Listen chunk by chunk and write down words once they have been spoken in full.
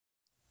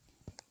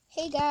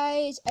Hey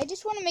guys, I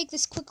just want to make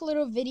this quick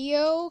little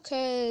video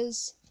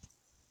because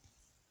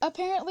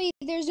apparently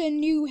there's a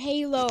new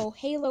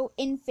Halo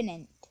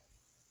Infinite.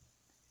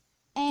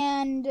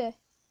 And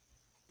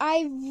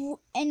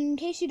in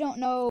case you don't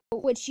know,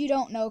 which you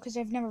don't know because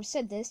I've never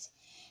said this,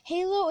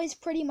 Halo is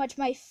pretty much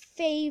my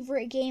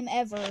favorite game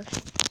ever.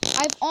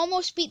 I've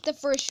almost beat the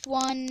first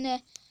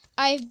one.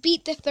 I've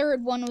beat the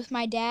third one with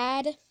my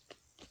dad.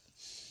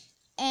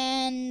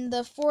 And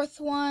the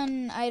fourth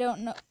one, I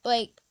don't know,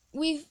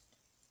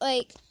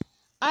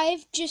 I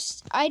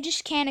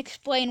just can't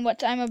explain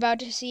what I'm about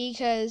to see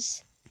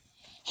because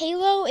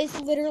Halo is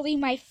literally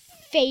my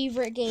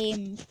favorite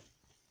game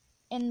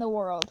in the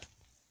world.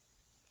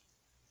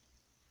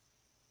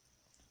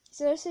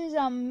 So this is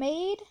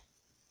made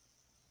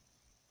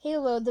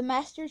Halo the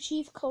Master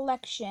Chief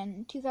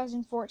Collection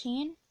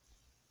 2014.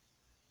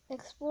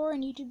 Explore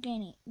and YouTube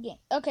game.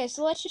 Okay,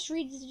 so let's just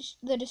read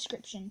the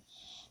description.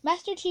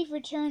 Master Chief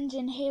returns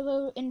in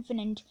Halo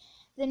Infinite,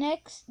 the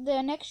next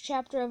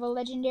chapter of a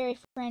legendary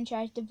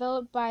franchise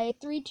developed by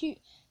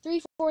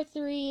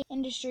 343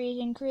 Industries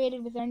and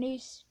created with our new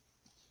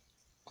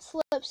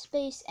slip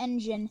space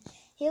engine.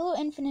 Halo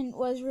Infinite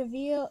was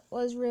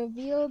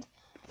revealed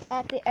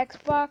at the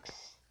Xbox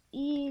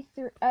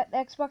E3 at the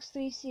Xbox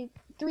 3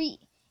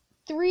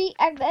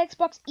 at the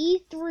Xbox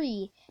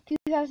E3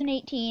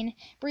 2018,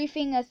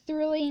 briefing a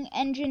thrilling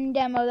engine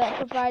demo that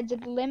provides a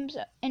glimpse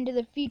into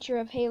the future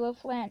of Halo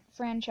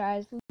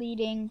franchise,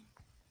 leading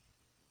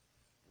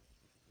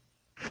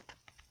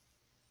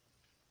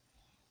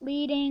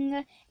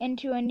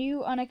into a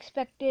new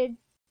unexpected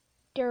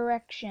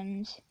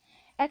directions.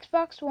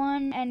 Xbox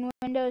One and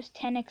Windows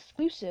 10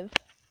 exclusive.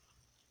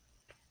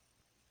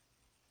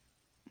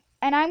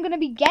 And I'm going to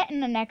be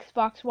getting an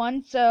Xbox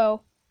One,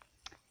 so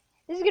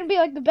this is going to be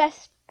like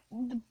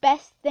the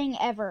best thing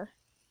ever.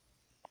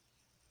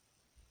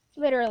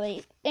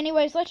 Literally.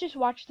 Anyways, let's just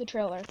watch the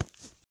trailer.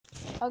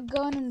 I'll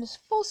go into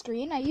full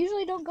screen. I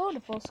usually don't go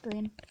into full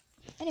screen.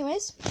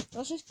 Anyways,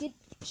 let's just get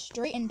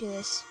straight into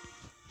this.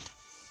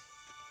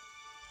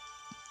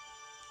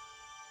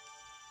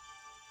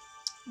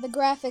 The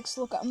graphics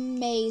look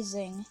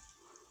amazing.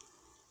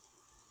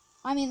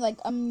 I mean, like,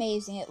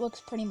 amazing. It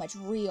looks pretty much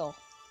real.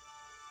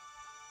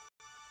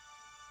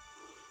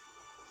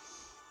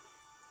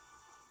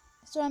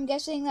 So I'm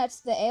guessing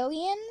that's the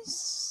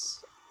aliens?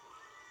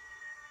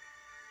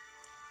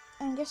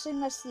 I'm guessing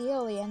that's the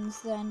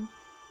aliens, then.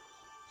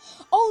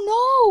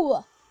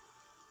 Oh, no!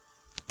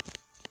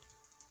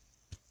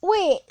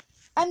 Wait,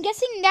 I'm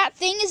guessing that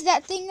thing is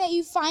that thing that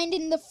you find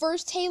in the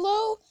first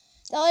Halo?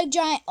 That, like,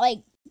 giant,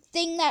 like,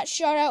 thing that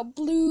shot out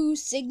blue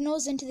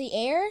signals into the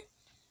air?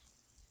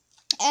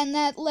 And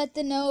that let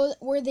know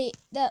the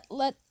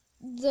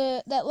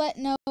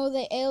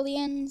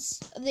aliens,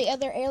 the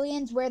other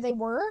aliens, where they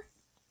were,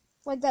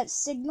 like that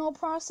signal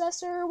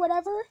processor or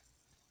whatever.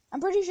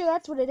 I'm pretty sure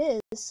that's what it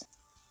is.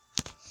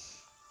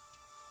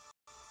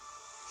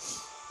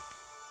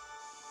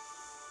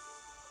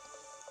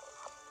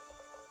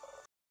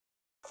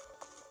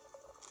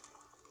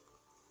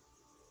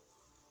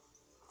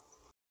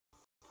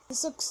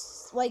 This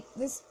looks like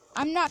this.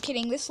 I'm not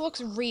kidding. This looks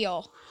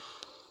real.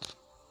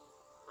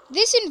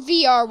 This in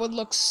VR would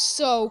look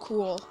so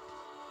cool.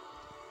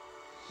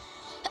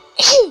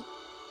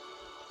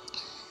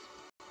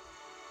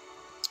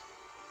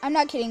 I'm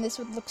not kidding. This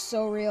would look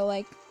so real.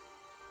 Like,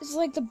 this is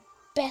like the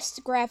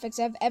best graphics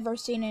I've ever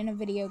seen in a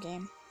video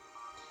game.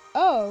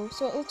 Oh,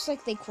 so it looks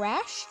like they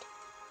crashed?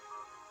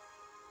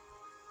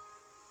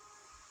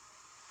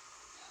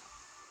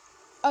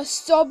 A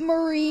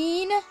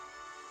submarine?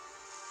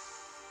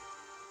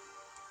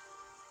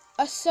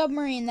 A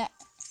submarine that...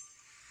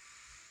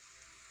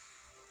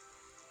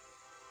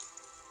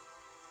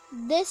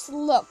 This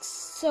looks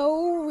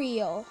so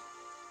real.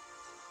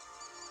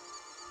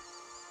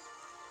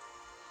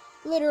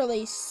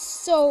 Literally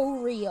so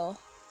real.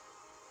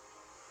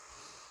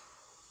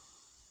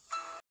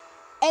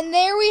 And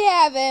there we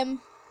have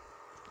him.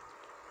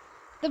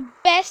 The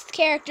best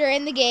character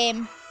in the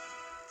game.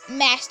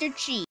 Master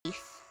Chief.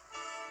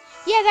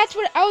 Yeah, that's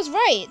what... I was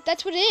right.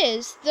 That's what it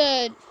is.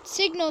 The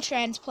signal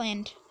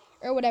transplant.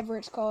 Or whatever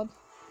it's called.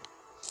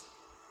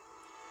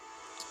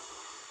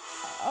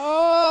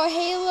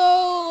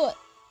 Oh,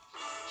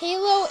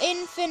 Halo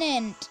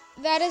Infinite.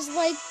 That is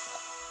like...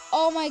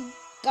 Oh my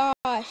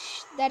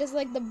gosh. That is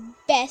like the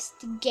best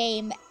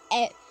game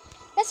ever.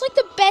 That's like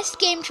the best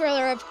game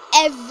trailer I've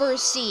ever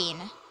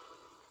seen.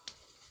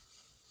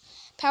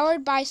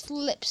 Powered by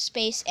slip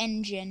space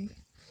engine.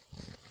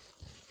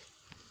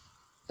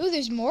 Ooh,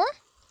 there's more?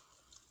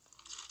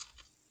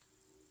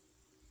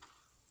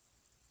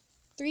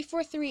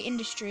 343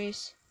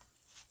 Industries.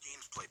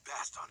 Games play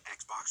best on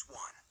Xbox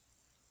One.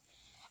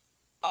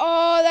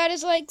 Oh, that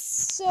is like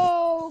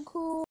so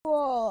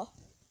cool.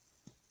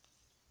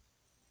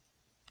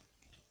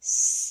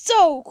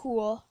 So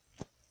cool.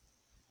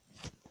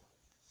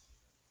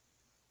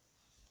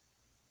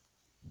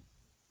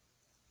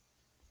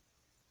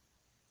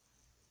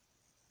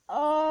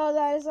 Oh,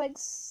 that is like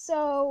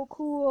so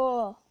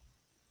cool.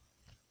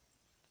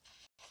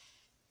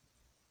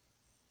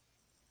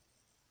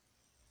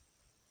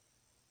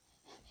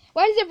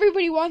 Why does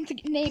everybody want to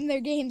name their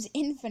games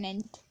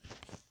Infinint?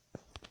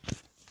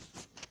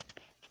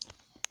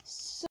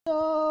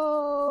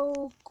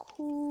 So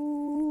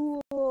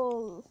cool.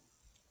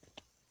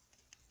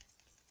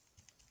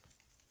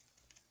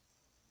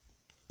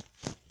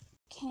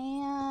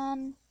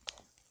 Can't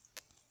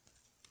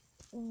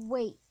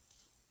wait.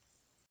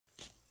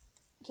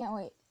 Can't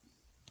wait.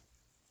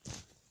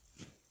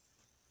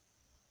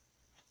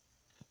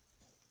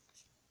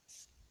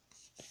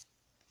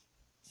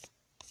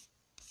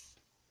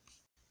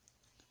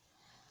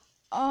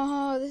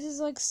 Oh, this is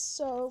like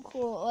so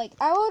cool. Like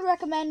I would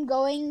recommend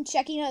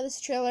checking out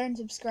this trailer and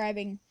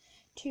subscribing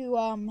to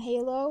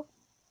Halo,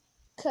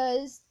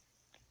 cuz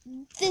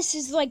this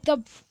is like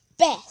the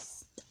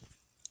best.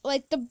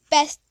 Like the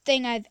best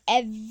thing I've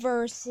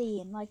ever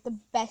seen. Like the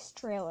best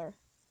trailer.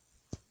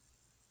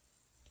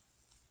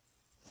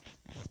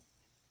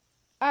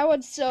 I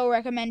would so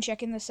recommend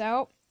checking this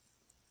out.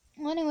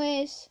 Well,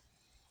 anyways,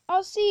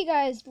 I'll see you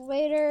guys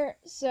later.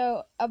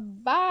 So,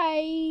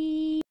 bye.